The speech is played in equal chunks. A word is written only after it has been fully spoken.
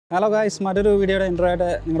Hello guys, മറ്റൊരു വീഡിയോയുടെ intro ആയിട്ട്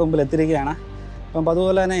നിങ്ങളുടെ മുമ്പിൽ എത്തിയിരിക്കുകയാണ്. അപ്പം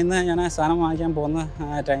അതുപോലെ തന്നെ ഇന്ന് ഞാൻ സാധനം വാങ്ങിക്കാൻ പോകുന്ന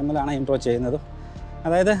ടൈമിലാണ് ഇൻട്രോ ചെയ്യുന്നത്.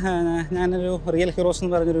 അതായത് ഞാനൊരു റിയൽ ഹീറോസ്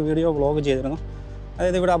എന്ന് പറഞ്ഞൊരു വീഡിയോ വ്ളോഗ് ചെയ്തിരുന്നു.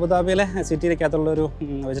 അതായത് ഇവിടെ അബുദാബിയിലെ സിറ്റിയിലേക്കകത്തുള്ളൊരു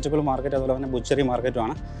വെജിറ്റബിൾ മാർക്കറ്റ് അതുപോലെ തന്നെ ബുച്ചറി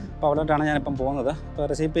മാർക്കറ്റുമാണ്. അപ്പോൾ അവിടോട്ടാണ് ഞാനിപ്പം പോകുന്നത്. അപ്പോൾ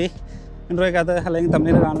റെസിപ്പി ഇൻട്രോയ്ക്കകത്ത് അല്ലെങ്കിൽ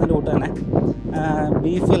തമ്മിൽ കാണുന്നതിൻ്റെ കൂട്ട് തന്നെ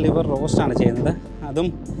ബീഫ് ലിവർ റോസ്റ്റാണ് ചെയ്യുന്നത്. അതും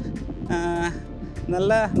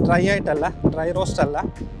നല്ല ഡ്രൈ ആയിട്ടല്ല, ഡ്രൈ റോസ്റ്റ് അല്ല.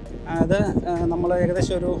 അത് നമ്മൾ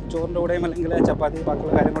ഏകദേശം ഒരു ചോറിൻ്റെ കൂടെയും അല്ലെങ്കിൽ ചപ്പാത്തി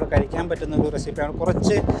ബാക്കിയുള്ള കാര്യം കൂടെ കഴിക്കാൻ പറ്റുന്ന ഒരു റെസിപ്പിയാണ്.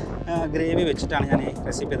 കുറച്ച് ഗ്രേവി വെച്ചിട്ടാണ് ഞാൻ ഈ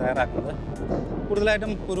റെസിപ്പി തയ്യാറാക്കുന്നത്.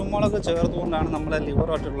 കൂടുതലായിട്ടും കുരുമുളക് ചേർത്തുകൊണ്ടാണ് നമ്മൾ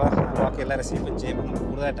ലിവറായിട്ടുള്ള ബാക്കി എല്ലാ റെസിപ്പിയും ചെയ്യുമ്പോൾ നമ്മൾ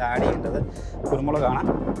കൂടുതലായിട്ട് ആഡ് ചെയ്യേണ്ടത് കുരുമുളകാണ്.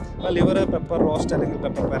 അപ്പോൾ ലിവർ പെപ്പർ റോസ്റ്റ് അല്ലെങ്കിൽ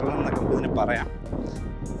പെപ്പർ പെരളൻ എന്നൊക്കെ നമുക്ക് ഇതിന് പറയാം.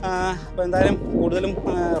 അപ്പോൾ എന്തായാലും കൂടുതലും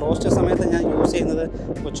റോസ്റ്റ് സമയത്ത് ഞാൻ യൂസ് ചെയ്യുന്നത്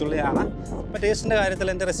കൊച്ചുള്ളിയാണ്. അപ്പോൾ ടേസ്റ്റിൻ്റെ കാര്യത്തിൽ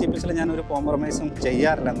എൻ്റെ റെസിപ്പീസിൽ ഞാനൊരു കോംപ്രമൈസും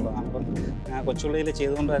ചെയ്യാറില്ല എന്നുള്ളതാണ്. അപ്പം കൊച്ചുള്ളിയിൽ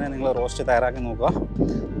ചെയ്തുകൊണ്ട് തന്നെ നിങ്ങൾ റോസ്റ്റ് തയ്യാറാക്കി നോക്കുക,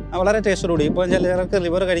 വളരെ ടേസ്റ്റോടുകൂടി. ഇപ്പോൾ ചിലർക്ക്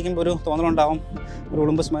ലിവർ കഴിക്കുമ്പോൾ ഒരു തോന്നലുണ്ടാവും, ഒരു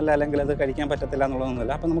ഉളുമ്പ് സ്മെല്ല് അല്ലെങ്കിൽ അത് കഴിക്കാൻ പറ്റത്തില്ല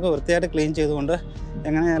എന്നുള്ളതൊന്നുമില്ല. അപ്പോൾ നമുക്ക് വൃത്തിയായിട്ട് ക്ലീൻ ചെയ്തുകൊണ്ട്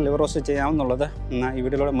എങ്ങനെ ലിവർ റോസ്റ്റ് ചെയ്യാമെന്നുള്ളത് ഈ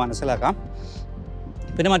വീഡിയോയിലൂടെ മനസ്സിലാക്കാം.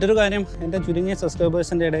 പിന്നെ മറ്റൊരു കാര്യം, എൻ്റെ ചുരുങ്ങിയ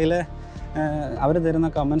സബ്സ്ക്രൈബേഴ്സിൻ്റെ ഇടയിൽ അവർ തരുന്ന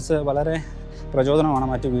കമൻസ് വളരെ പ്രചോദനമാണ്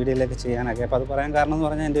മറ്റു വീഡിയോയിലേക്ക് ചെയ്യാനൊക്കെ. അപ്പോൾ അത് പറയാൻ കാരണം എന്ന്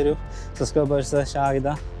പറഞ്ഞാൽ എൻ്റെ ഒരു സബ്സ്ക്രൈബേഴ്സ് ഷാഹിദ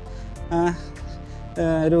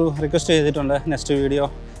ഒരു റിക്വസ്റ്റ് ചെയ്തിട്ടുണ്ട് നെക്സ്റ്റ് വീഡിയോ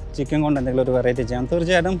ചിക്കൻ കൊണ്ട് എന്തെങ്കിലും ഒരു വെറൈറ്റി ചെയ്യാം.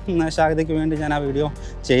 തീർച്ചയായിട്ടും ഷാഹിദയ്ക്ക് വേണ്ടി ഞാൻ ആ വീഡിയോ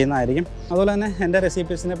ചെയ്യുന്നതായിരിക്കും. അതുപോലെ തന്നെ എൻ്റെ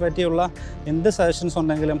റെസിപ്പീസിനെ പറ്റിയുള്ള എന്ത് സജഷൻസ്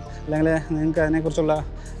ഉണ്ടെങ്കിലും അല്ലെങ്കിൽ നിങ്ങൾക്ക് അതിനെക്കുറിച്ചുള്ള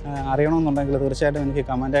അറിയണമെന്നുണ്ടെങ്കിൽ തീർച്ചയായിട്ടും എനിക്ക്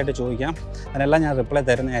കമൻറ്റായിട്ട് ചോദിക്കാം. അതിനെല്ലാം ഞാൻ റിപ്ലൈ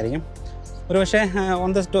തരുന്നതായിരിക്കും. ഒരുപക്ഷെ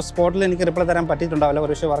ഓൺ ദ സ്പോട്ടിൽ എനിക്ക് റിപ്ലൈ തരാൻ പറ്റിയിട്ടുണ്ടാവില്ല.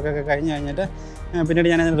 ഒരുപക്ഷെ വർക്കൊക്കെ കഴിഞ്ഞിട്ട് പിന്നീട്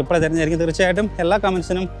ഞാൻ അതിന് റിപ്ലൈ തരുന്നതായിരിക്കും. തീർച്ചയായിട്ടും എല്ലാ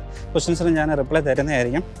കമൻസിനും ക്വസ്റ്റ്യൻസിനും ഞാൻ റിപ്ലൈ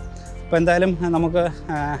തരുന്നതായിരിക്കും. അപ്പോൾ എന്തായാലും നമുക്ക്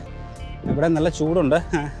ഇവിടെ നല്ല ചൂടുണ്ട്.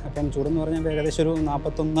 അപ്പം ചൂടെന്ന് പറഞ്ഞാൽ ഏകദേശം ഒരു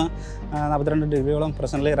 41-42 ഡിഗ്രിയോളം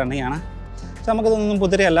പ്രസൻ്റ്ലി റണ്ണിങ് ആണ്. പക്ഷെ നമുക്കിതൊന്നും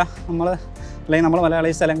പുതിരിയല്ല. നമ്മൾ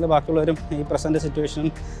മലയാളീസ് അല്ലെങ്കിൽ ബാക്കിയുള്ളവരും ഈ പ്രസൻറ്റ് സിറ്റുവേഷൻ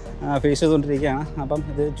ഫേസ് ചെയ്തുകൊണ്ടിരിക്കുകയാണ്. അപ്പം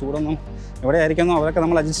ഇത് ചൂടൊന്നും എവിടെ ആയിരിക്കുന്നോ അവരൊക്കെ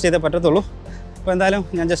നമ്മൾ അഡ്ജസ്റ്റ് ചെയ്തേ പറ്റത്തുള്ളൂ. അപ്പോൾ എന്തായാലും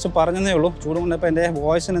ഞാൻ ജസ്റ്റ് പറഞ്ഞതേ ഉള്ളൂ. ചൂട് കൊണ്ടപ്പോൾ എൻ്റെ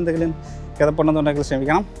വോയിസിന് എന്തെങ്കിലും കിതപ്പുണ്ടെന്നുണ്ടെങ്കിൽ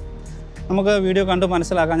ക്ഷമിക്കണം. നമുക്ക് വീഡിയോ കണ്ട്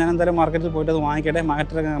മനസ്സിലാക്കാം. ഞാൻ എന്തായാലും മാർക്കറ്റിൽ പോയിട്ട് അത് വാങ്ങിക്കട്ടെ.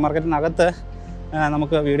 മാർക്കറ്റിനകത്ത്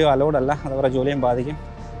നമുക്ക് വീഡിയോ അലൗഡ് അല്ല, അതവരുടെ ജോലിയും ബാധിക്കും.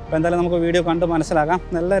 അപ്പോൾ എന്തായാലും നമുക്ക് വീഡിയോ കണ്ട് മനസ്സിലാക്കാം.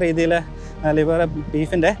 നല്ല രീതിയിൽ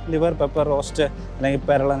ബീഫിൻ്റെ ലിവർ പെപ്പർ റോസ്റ്റ് അല്ലെങ്കിൽ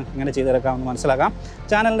പെരളൻ ഇങ്ങനെ ചെയ്തെടുക്കാമെന്ന് മനസ്സിലാക്കാം.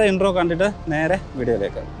 ചാനലിൻ്റെ ഇൻട്രോ കണ്ടിട്ട് നേരെ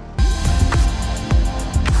വീഡിയോയിലേക്ക്.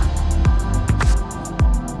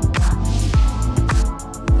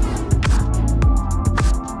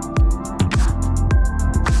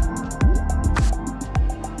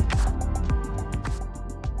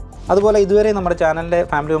 അതുപോലെ ഇതുവരെ നമ്മുടെ ചാനലിൻ്റെ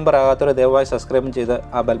ഫാമിലി മെമ്പർ ആകാത്തവർ ദയവായി സബ്സ്ക്രൈബ് ചെയ്ത്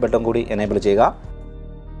ആ ബെൽ ബട്ടൺ കൂടി എനേബിൾ ചെയ്യുക.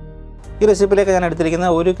 ഈ റെസിപ്പിയിലേക്ക് ഞാൻ എടുത്തിരിക്കുന്ന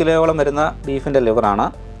 1 കിലോയോളം വരുന്ന ബീഫിൻ്റെ ലിവറാണ്.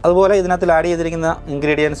 അതുപോലെ ഇതിനകത്ത് ആഡ് ചെയ്തിരിക്കുന്ന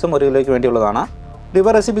ഇൻഗ്രീഡിയൻസും 1 കിലോയ്ക്ക് വേണ്ടിയുള്ളതാണ്.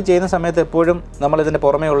 ലിവർ റെസിപ്പി ചെയ്യുന്ന സമയത്ത് എപ്പോഴും നമ്മളിതിൻ്റെ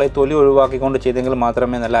പുറമേ ഉള്ള ഈ തൊലി ഒഴിവാക്കിക്കൊണ്ട് ചെയ്തെങ്കിൽ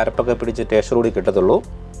മാത്രമേ നല്ല അരപ്പൊക്കെ പിടിച്ച് ടേസ്റ്റ് കൂടി കിട്ടത്തുള്ളൂ.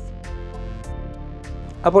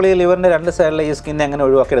 അപ്പോൾ ഈ ലിവറിൻ്റെ 2 സൈഡിലെ ഈ സ്കിന്നെ എങ്ങനെ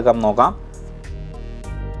ഒഴിവാക്കിയെടുക്കാം നോക്കാം.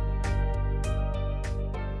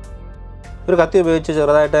 ഒരു കത്തി ഉപയോഗിച്ച്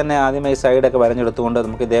ചെറുതായിട്ട് തന്നെ ആദ്യമേ ഈ സൈഡൊക്കെ വരഞ്ഞെടുത്തുകൊണ്ട്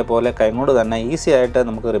നമുക്ക് ഇതേപോലെ കൈകൊണ്ട് തന്നെ ഈസി ആയിട്ട്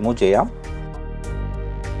നമുക്ക് റിമൂവ് ചെയ്യാം.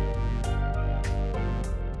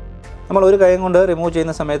 നമ്മൾ ഒരു കൈ കൊണ്ട് റിമൂവ്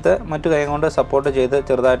ചെയ്യുന്ന സമയത്ത് മറ്റു കൈ കൊണ്ട് സപ്പോർട്ട് ചെയ്ത്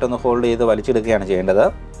ചെറുതായിട്ടൊന്ന് ഹോൾഡ് ചെയ്ത് വലിച്ചെടുക്കുകയാണ് ചെയ്യേണ്ടത്.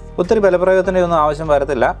 ഒത്തിരി ബലപ്രയോഗത്തിൻ്റെ ഒന്നും ആവശ്യം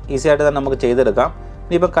വരത്തില്ല, ഈസി ആയിട്ട് തന്നെ നമുക്ക് ചെയ്തെടുക്കാം.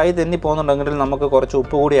 ഇനിയിപ്പോൾ കൈ തെന്നി പോകുന്നുണ്ടെങ്കിൽ നമുക്ക് കുറച്ച്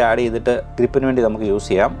ഉപ്പ് കൂടി ആഡ് ചെയ്തിട്ട് ഗ്രിപ്പിന് വേണ്ടി നമുക്ക് യൂസ്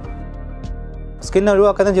ചെയ്യാം. സ്കിൻ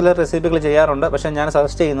ഒഴിവാക്കുന്ന ചില റെസിപ്പികൾ ചെയ്യാറുണ്ട്, പക്ഷേ ഞാൻ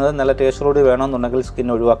സജസ്റ്റ് ചെയ്യുന്നത് നല്ല ടേസ്റ്റോടുകൂടി വേണമെന്നുണ്ടെങ്കിൽ സ്കിൻ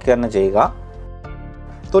ഒഴിവാക്കി തന്നെ ചെയ്യുക.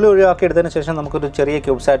 തൊലി ഒഴിവാക്കിയെടുത്തതിന് ശേഷം നമുക്കൊരു ചെറിയ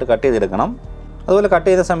ക്യൂബ്സായിട്ട് കട്ട് ചെയ്തെടുക്കണം. അതുപോലെ കട്ട്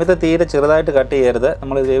ചെയ്യുന്ന സമയത്ത് തീരെ ചെറുതായിട്ട് കട്ട് ചെയ്യരുത്.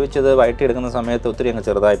 നമ്മൾ വേവിച്ചത് വഴറ്റിയെടുക്കുന്ന സമയത്ത് ഒത്തിരി അങ്ങ്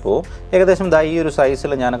ചെറുതായി പോകും. ഏകദേശം ഈ ഒരു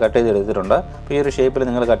സൈസിൽ ഞാൻ കട്ട് ചെയ്തെടുത്തിട്ടുണ്ട്. അപ്പോൾ ഈ ഒരു ഷേപ്പിൽ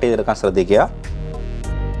നിങ്ങൾ കട്ട് ചെയ്തെടുക്കാൻ ശ്രദ്ധിക്കുക.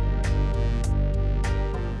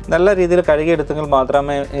 നല്ല രീതിയിൽ കഴുകിയെടുത്തെങ്കിൽ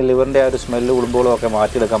മാത്രമേ ലിവറിൻ്റെ ആ ഒരു സ്മെല്ല് ഉളുമ്പുകളും ഒക്കെ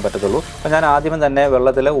മാറ്റിയെടുക്കാൻ പറ്റത്തുള്ളൂ. അപ്പോൾ ഞാൻ ആദ്യമേ തന്നെ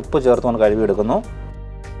വെള്ളത്തിൽ ഉപ്പ് ചേർത്തുകൊണ്ട് കഴുകിയെടുക്കുന്നു.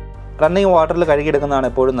 റണ്ണിങ് വാട്ടറിൽ കഴുകിയെടുക്കുന്നതാണ്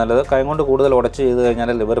എപ്പോഴും നല്ലത്. കൈ കൊണ്ട് കൂടുതൽ ഉടച്ച് ചെയ്ത്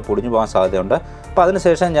കഴിഞ്ഞാൽ ലിവർ പൊടിഞ്ഞു പോകാൻ സാധ്യതയുണ്ട്. അപ്പോൾ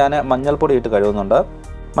അതിനുശേഷം ഞാൻ മഞ്ഞൾപ്പൊടി ഇട്ട് കഴുകുന്നുണ്ട്.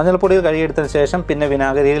 മഞ്ഞൾപ്പൊടിയിൽ കഴുകിയെടുത്തതിന് ശേഷം പിന്നെ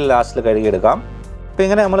വിനാഗിരിയിൽ ലാസ്റ്റിൽ കഴുകിയെടുക്കാം. അപ്പോൾ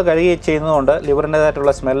ഇങ്ങനെ നമ്മൾ കഴുകി ചെയ്യുന്നതുകൊണ്ട്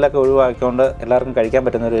ലിവറിൻ്റേതായിട്ടുള്ള സ്മെല്ലൊക്കെ ഒഴിവാക്കിക്കൊണ്ട് എല്ലാവർക്കും കഴിക്കാൻ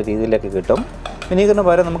പറ്റുന്ന ഒരു രീതിയിലേക്ക് കിട്ടും. വിനീഗറിന്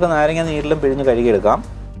പകരം നമുക്ക് നാരങ്ങ നീരിലും പിഴിഞ്ഞ് കഴുകിയെടുക്കാം.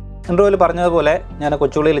 ഇൻട്രോയിൽ പറഞ്ഞതുപോലെ ഞാൻ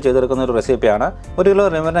കൊച്ചുള്ളിയിൽ ചെയ്തെടുക്കുന്ന ഒരു റെസിപ്പിയാണ്. 1 കിലോ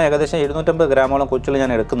ലിവറിന് ഏകദേശം 750 ഗ്രാമോളം കൊച്ചുള്ളി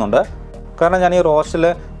ഞാൻ എടുക്കുന്നുണ്ട്. കാരണം ഞാൻ ഈ റോസ്റ്റിൽ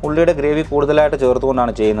ഉള്ളിയുടെ ഗ്രേവി കൂടുതലായിട്ട്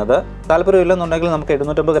ചേർത്തുകൊണ്ടാണ് ചെയ്യുന്നത്. താല്പര്യമില്ലെന്നുണ്ടെങ്കിൽ നമുക്ക്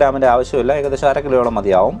 750 ഗ്രാമിൻ്റെ ആവശ്യമില്ല, ഏകദേശം 1/2 കിലോയോളം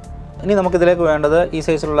മതിയാവും. ഇനി നമുക്കിതിലേക്ക് വേണ്ടത് ഈ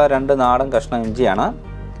സൈസിലുള്ള 2 നാടൻ കഷ്ണം ഇഞ്ചിയാണ്.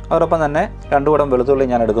 അതോടൊപ്പം തന്നെ 2 കുടം വെളുത്തുള്ളി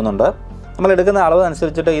ഞാൻ എടുക്കുന്നുണ്ട്. നമ്മൾ എടുക്കുന്ന അളവ്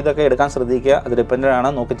അനുസരിച്ചിട്ട് ഇതൊക്കെ എടുക്കാൻ ശ്രദ്ധിക്കുക, അത് ഡിപ്പെൻഡൻ്റ്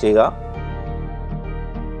ആണ്, നോക്കി ചെയ്യുക.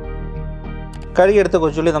 കഴുകിയെടുത്ത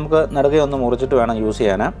കൊച്ചുള്ളി നമുക്ക് നടുകെ ഒന്ന് മുറിച്ചിട്ട് വേണം യൂസ്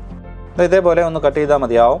ചെയ്യാൻ. ഇതേപോലെ ഒന്ന് കട്ട് ചെയ്താൽ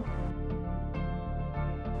മതിയാവും.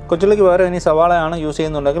 കൊച്ചുള്ളിക്ക് വേറെ ഇനി സവാളയാണ് യൂസ്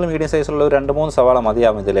ചെയ്യുന്നുണ്ടെങ്കിൽ മീഡിയം സൈസുള്ള ഒരു 2-3 സവാള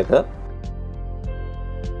മതിയാവും ഇതിലേക്ക്.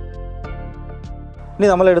 ഇനി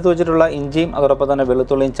നമ്മൾ എടുത്തു വെച്ചിട്ടുള്ള ഇഞ്ചിയും അതോടൊപ്പം തന്നെ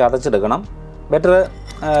വെളുത്തുള്ളിയും ചതച്ചെടുക്കണം. ബെറ്റർ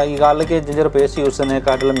ഈ ഗാർലിക് ജിഞ്ചർ പേസ്റ്റ് യൂസ്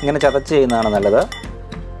ചെയ്യുന്നതിനെക്കാട്ടിലും ഇങ്ങനെ ചതച്ച് ചെയ്യുന്നതാണ് നല്ലത്.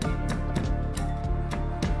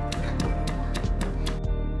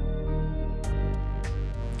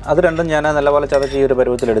 അത് രണ്ടും ഞാൻ നല്ലപോലെ ചതച്ച് ഈ ഒരു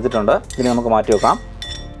പരുവത്തിൽ എടുത്തിട്ടുണ്ട്. ഇനി നമുക്ക് മാറ്റി വെക്കാം.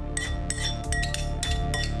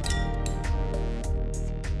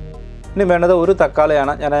 ഇനി വേണ്ടത് ഒരു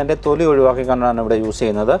തക്കാളിയാണ്. ഞാൻ അതിൻ്റെ തൊലി ഒഴിവാക്കിക്കൊണ്ടാണ് ഇവിടെ യൂസ്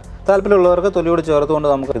ചെയ്യുന്നത്. താല്പര്യമുള്ളവർക്ക് തൊലിയോട് ചേർത്തുകൊണ്ട്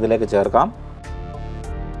നമുക്ക് ഇതിലേക്ക് ചേർക്കാം.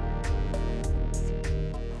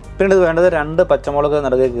 പിന്നീട് വേണ്ടത് 2 പച്ചമുളക്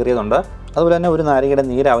നടുകെ കീറിയതുണ്ട്. അതുപോലെ തന്നെ ഒരു നാരങ്ങയുടെ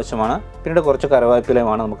നീര് ആവശ്യമാണ്. പിന്നീട് കുറച്ച്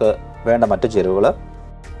കറിവേപ്പിലയുമാണ് നമുക്ക് വേണ്ട മറ്റു ചേരുവകൾ.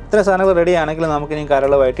 ഇത്രയും സാധനങ്ങൾ റെഡി ആണെങ്കിൽ നമുക്കിനി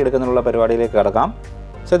കരൾ വഴറ്റിയെടുക്കുന്നതിനുള്ള പരിപാടിയിലേക്ക് കിടക്കാം.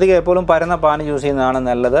 ശ്രദ്ധിക്കുക, എപ്പോഴും പരന്ന പാൻ യൂസ് ചെയ്യുന്നതാണ്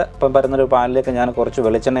നല്ലത്. അപ്പം പരന്നൊരു പാനിലേക്ക് ഞാൻ കുറച്ച്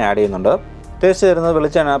വെളിച്ചെണ്ണ ആഡ് ചെയ്യുന്നുണ്ട്. ടേസ്റ്റ് തരുന്നത്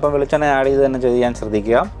വെളിച്ചെണ്ണ. അപ്പം വെളിച്ചെണ്ണ ആഡ് ചെയ്ത് തന്നെ ചെയ്യാൻ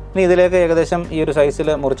ശ്രദ്ധിക്കുക. ഇനി ഇതിലേക്ക് ഏകദേശം ഈ ഒരു സൈസിൽ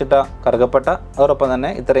മുറിച്ചിട്ട കറുകപ്പട്ട അതോടൊപ്പം തന്നെ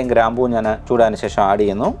ഇത്രയും ഗ്രാമ്പൂ ഞാൻ ചൂടാതിന് ശേഷം ആഡ്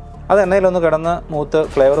ചെയ്യുന്നു. അത് എണ്ണയിലൊന്ന് കിടന്ന് മൂത്ത്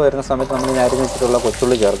ഫ്ലേവർ വരുന്ന സമയത്ത് നമ്മൾ അരിഞ്ഞ് വെച്ചിട്ടുള്ള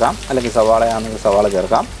കൊച്ചുള്ളി ചേർക്കാം, അല്ലെങ്കിൽ സവാളയാണെങ്കിൽ സവാള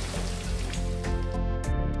ചേർക്കാം.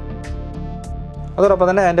 അതോടൊപ്പം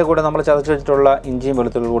തന്നെ അതിൻ്റെ കൂടെ നമ്മൾ ചതച്ച് വെച്ചിട്ടുള്ള ഇഞ്ചിയും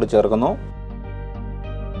വെളുത്തുള്ളിയും കൂടി ചേർക്കുന്നു.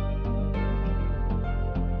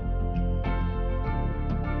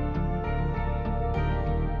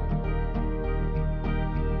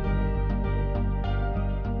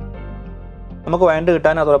 നമുക്ക് വഴണ്ട്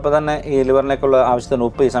കിട്ടാൻ അതോടൊപ്പം തന്നെ ഈ ലിവറിലേക്കുള്ള ആവശ്യത്തിന്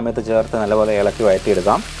ഉപ്പ് ഈ സമയത്ത് ചേർത്ത് നല്ലപോലെ ഇളക്കി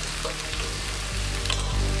വഴറ്റിയെടുക്കാം.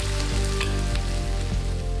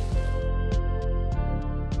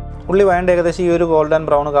 ഉള്ളി വഴണ്ട് ഏകദേശം ഈ ഒരു ഗോൾഡൻ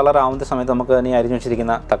ബ്രൗൺ കളർ ആവുന്ന സമയത്ത് നമുക്ക് ഇനി അരിഞ്ഞു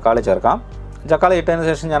വെച്ചിരിക്കുന്ന തക്കാളി ചേർക്കാം. തക്കാളി ഇട്ടതിന്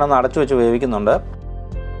ശേഷം ഞാനൊന്ന് അടച്ചു വെച്ച് വേവിക്കുന്നുണ്ട്.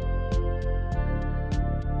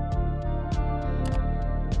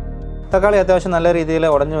 തക്കാളി അത്യാവശ്യം നല്ല രീതിയിൽ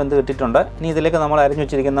ഉടഞ്ഞു വെന്ത് കിട്ടിയിട്ടുണ്ട്. ഇനി ഇതിലേക്ക് നമ്മൾ അരിഞ്ഞു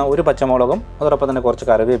വെച്ചിരിക്കുന്ന ഒരു പച്ചമുളകും അതോടൊപ്പം തന്നെ കുറച്ച്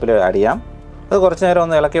കറിവേപ്പില ആഡ് ചെയ്യാം. അത് കുറച്ച് നേരം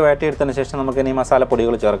ഒന്ന് ഇളക്കി വഴറ്റിയെടുത്തതിന് ശേഷം നമുക്ക് ഇനി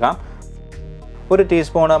മസാലപ്പൊടികൾ ചേർക്കാം. 1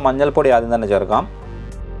 ടീസ്പൂൺ മഞ്ഞൾപ്പൊടി ആദ്യം തന്നെ ചേർക്കാം.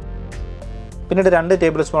 പിന്നീട് 2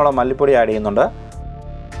 ടേബിൾ സ്പൂണോളം മല്ലിപ്പൊടി ആഡ് ചെയ്യുന്നുണ്ട്.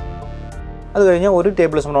 അത് കഴിഞ്ഞ് 1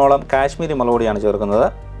 ടേബിൾ സ്പൂണോളം കാശ്മീരി മുളക് പൊടിയാണ് ചേർക്കുന്നത്.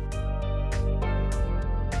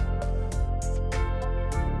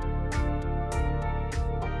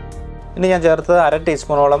 ഇനി ഞാൻ ചേർത്തത് 1/2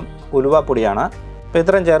 ടീസ്പൂണോളം ഉലുവാപ്പൊടിയാണ്. അപ്പോൾ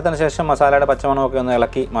ഇത്രയും ചേർത്തതിന് ശേഷം മസാലയുടെ പച്ചമണമൊക്കെ ഒന്ന്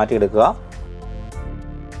ഇളക്കി മാറ്റിയെടുക്കുക.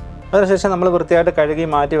 അതിനുശേഷം നമ്മൾ വൃത്തിയായിട്ട് കഴുകി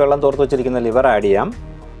മാറ്റി വെള്ളം തോർത്ത് വെച്ചിരിക്കുന്ന ലിവർ ആഡ് ചെയ്യാം.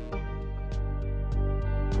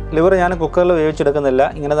 ലിവർ ഞാൻ കുക്കറിൽ വേവിച്ചെടുക്കുന്നില്ല,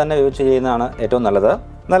 ഇങ്ങനെ തന്നെ വേവിച്ച് ചെയ്യുന്നതാണ് ഏറ്റവും നല്ലത്.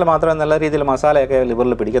 എന്നാൽ മാത്രമേ നല്ല രീതിയിൽ മസാലയൊക്കെ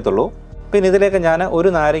ലിവറിൽ പിടിക്കത്തുള്ളൂ. പിന്നെ ഇതിലേക്ക് ഞാൻ ഒരു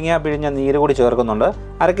നാരങ്ങ പിഴിഞ്ഞ നീര് കൂടി ചേർക്കുന്നുണ്ട്.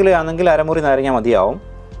 1 കിലോ ആണെങ്കിൽ അരമുറി നാരങ്ങ മതിയാവും.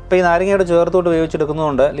 അപ്പോൾ ഈ നാരങ്ങയോട് ചേർത്തോട്ട്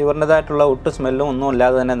വേവിച്ചെടുക്കുന്നതുകൊണ്ട് ലിവറിൻ്റെതായിട്ടുള്ള ഒട്ട് സ്മെല്ലും ഒന്നും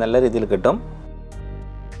ഇല്ലാതെ തന്നെ നല്ല രീതിയിൽ കിട്ടും.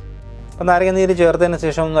 അപ്പോൾ നാരങ്ങ നീര് ചേർത്തതിന്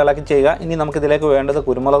ശേഷം ഒന്ന് ഇളക്കി ചെയ്യുക. ഇനി നമുക്കിതിലേക്ക് വേണ്ടത്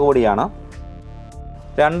കുരുമുളക് പൊടിയാണ്.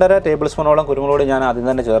 2.5 ടേബിൾ സ്പൂണോളം കുരുമുളക് പൊടി ഞാൻ ആദ്യം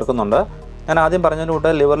തന്നെ ചേർക്കുന്നുണ്ട്. ഞാൻ ആദ്യം പറഞ്ഞതിന് കൂട്ട്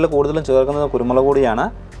ലിവറിൽ കൂടുതലും ചേർക്കുന്നത് കുരുമുളക് പൊടിയാണ്.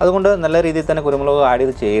 അതുകൊണ്ട് നല്ല രീതിയിൽ തന്നെ കുരുമുളക് ആഡ്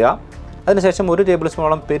ചെയ്ത് ചെയ്യുക. അതിനുശേഷം 1 ടേബിൾ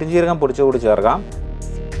സ്പൂണോളം പെരിഞ്ജീരകം പൊടിച്ചുകൂടി ചേർക്കാം.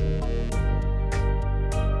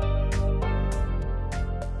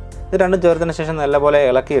 ഇത് രണ്ടും ചേർത്തതിന് ശേഷം നല്ലപോലെ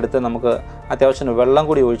ഇളക്കിയെടുത്ത് നമുക്ക് അത്യാവശ്യം വെള്ളം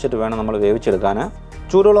കൂടി ഒഴിച്ചിട്ട് വേണം നമ്മൾ വേവിച്ചെടുക്കാൻ.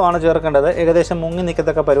 ചൂടുവെള്ളമാണ് ചേർക്കേണ്ടത്. ഏകദേശം മുങ്ങി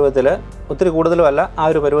നിൽക്കത്തക്ക പരുവത്തിൽ, ഒത്തിരി കൂടുതലുമല്ല, ആ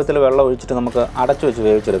ഒരു പരുവത്തിൽ വെള്ളം ഒഴിച്ചിട്ട് നമുക്ക് അടച്ചു വെച്ച്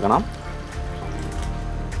വേവിച്ചെടുക്കണം.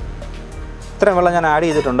 ഇത്രയും വെള്ളം ഞാൻ ആഡ്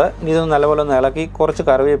ചെയ്തിട്ടുണ്ട്. ഇനി ഇതൊന്ന് നല്ലപോലെ ഒന്ന് ഇളക്കി കുറച്ച്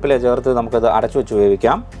കറിവേപ്പില ചേർത്ത് നമുക്കത് അടച്ചു വെച്ച്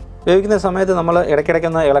വേവിക്കാം. വേവിക്കുന്ന സമയത്ത് നമ്മൾ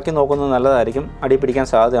ഇടയ്ക്കിടയ്ക്കൊന്ന് ഇളക്കി നോക്കുന്നത് നല്ലതായിരിക്കും, അടി പിടിക്കാൻ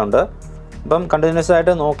സാധ്യതയുണ്ട്. അപ്പം കണ്ടിന്യൂസ്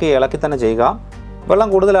ആയിട്ട് നോക്കി ഇളക്കി തന്നെ ചെയ്യുക. വെള്ളം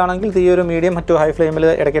കൂടുതലാണെങ്കിൽ തീ ഒരു മീഡിയം ടു ഹൈ ഫ്ലെയിമിൽ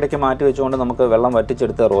ഇടയ്ക്കിടയ്ക്ക് മാറ്റി വെച്ചുകൊണ്ട് നമുക്ക് വെള്ളം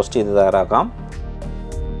വറ്റിച്ചെടുത്ത് റോസ്റ്റ് ചെയ്ത് തയ്യാറാക്കാം.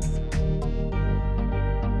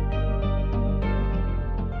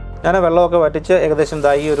 ഞാൻ വെള്ളമൊക്കെ വറ്റിച്ച് ഏകദേശം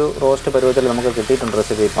ഈ ഒരു റോസ്റ്റ് പരുവത്തിൽ നമുക്ക് കിട്ടിയിട്ടുണ്ട്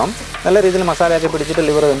റെസിപ്പി. ഇപ്പം നല്ല രീതിയിൽ മസാലയൊക്കെ പിടിച്ചിട്ട്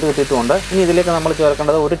ലിവർ വെന്ത് കിട്ടിയിട്ടുമുണ്ട്. ഇനി ഇതിലേക്ക് നമ്മൾ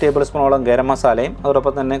ചേർക്കേണ്ടത് 1 ടേബിൾ സ്പൂണോളം ഗരം മസാലയും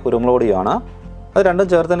അതോടൊപ്പം തന്നെ കുരുമുളക് പൊടിയുമാണ്. അത് രണ്ടും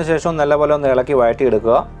ചേർത്തതിന് ശേഷം നല്ലപോലെ ഒന്ന് ഇളക്കി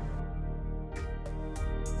വഴറ്റിയെടുക്കുക.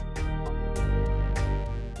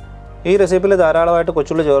 ഈ റെസിപ്പിയിൽ ധാരാളമായിട്ട്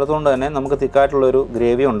കൊച്ചുള്ളി ചേർത്തുകൊണ്ട് തന്നെ നമുക്ക് തിക്കായിട്ടുള്ളൊരു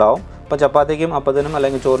ഗ്രേവി ഉണ്ടാവും. അപ്പോൾ ചപ്പാത്തിക്കും അപ്പത്തിനും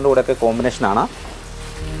അല്ലെങ്കിൽ ചോറിൻ്റെ കൂടെയൊക്കെ കോമ്പിനേഷനാണ്.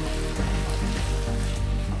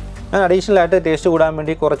 ഞാൻ അഡീഷണലായിട്ട് ടേസ്റ്റ് കൂടാൻ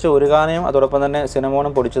വേണ്ടി കുറച്ച് ഉരുകാനയും അതോടൊപ്പം തന്നെ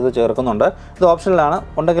സിനമോണും പൊടിച്ചത് ചേർക്കുന്നുണ്ട്. ഇത് ഓപ്ഷണലാണ്,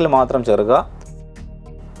 ഉണ്ടെങ്കിൽ മാത്രം ചേർക്കുക.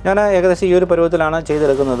 ഞാൻ ഏകദേശം ഈ ഒരു പരുവത്തിലാണ്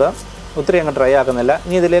ചെയ്തെടുക്കുന്നത്, ഒത്തിരി അങ്ങ് ഡ്രൈ ആക്കുന്നില്ല.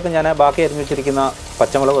 ഇനി ഇതിലേക്ക് ഞാൻ ബാക്കി അരിഞ്ഞു വെച്ചിരിക്കുന്ന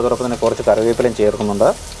പച്ചമുളക് അതോടൊപ്പം തന്നെ കുറച്ച് കറിവേപ്പിലയും ചേർക്കുന്നുണ്ട്.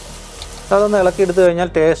 അതൊന്ന് ഇളക്കിയെടുത്ത് കഴിഞ്ഞാൽ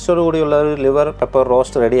ടേസ്റ്റോടു കൂടിയുള്ള ഒരു ലിവർ പെപ്പർ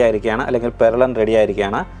റോസ്റ്റ് റെഡി ആയിരിക്കുകയാണ്, അല്ലെങ്കിൽ പെരളൻ റെഡി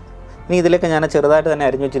ആയിരിക്കുകയാണ്. ഇനി ഇതിലേക്ക് ഞാൻ ചെറുതായിട്ട് തന്നെ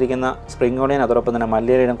അരിഞ്ഞു വെച്ചിരിക്കുന്ന സ്പ്രിംഗ് ഓണിയൻ അതോടൊപ്പം തന്നെ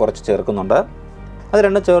മല്ലിയിലയും കുറച്ച് ചേർക്കുന്നുണ്ട്. അത്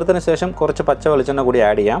രണ്ടും ചേർത്തതിന് ശേഷം കുറച്ച് പച്ച വെളിച്ചെണ്ണ കൂടി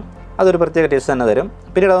ആഡ് ചെയ്യാം. അതൊരു പ്രത്യേക ടേസ്റ്റ് തന്നെ തരും.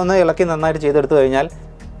 പിന്നീട് അതൊന്ന് ഇളക്കി നന്നായിട്ട് ചെയ്തെടുത്തു കഴിഞ്ഞാൽ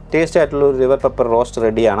ടേസ്റ്റ് ആയിട്ടുള്ള ഒരു ലിവർ പെപ്പർ റോസ്റ്റ്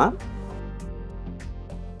റെഡിയാണ്.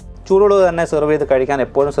 ചൂടോട് തന്നെ സെർവ് ചെയ്ത് കഴിക്കാൻ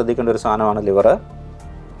എപ്പോഴും ശ്രദ്ധിക്കേണ്ട ഒരു സാധനമാണ് ലിവർ.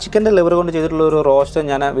 ചിക്കൻ്റെ ലിവർ കൊണ്ട് ചെയ്തിട്ടുള്ള ഒരു റോസ്റ്റ്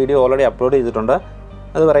ഞാൻ വീഡിയോ ഓൾറെഡി അപ്ലോഡ് ചെയ്തിട്ടുണ്ട്.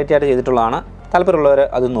 അത് വെറൈറ്റി ആയിട്ട് ചെയ്തിട്ടുള്ളതാണ്. താല്പര്യമുള്ളവർ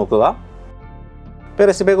അത് നോക്കുക. ഇപ്പോൾ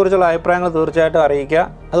റെസിപ്പിയെക്കുറിച്ചുള്ള അഭിപ്രായങ്ങൾ തീർച്ചയായിട്ടും അറിയിക്കുക.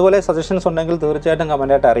 അതുപോലെ സജഷൻസ് ഉണ്ടെങ്കിൽ തീർച്ചയായിട്ടും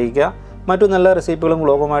കമൻറ്റായിട്ട് അറിയിക്കുക. മറ്റു നല്ല റെസിപ്പികളും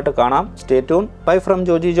വ്ളോഗുമായിട്ട് കാണാം. Stay tune. Bye from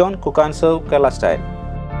Joji John, cook and serve Kerala style.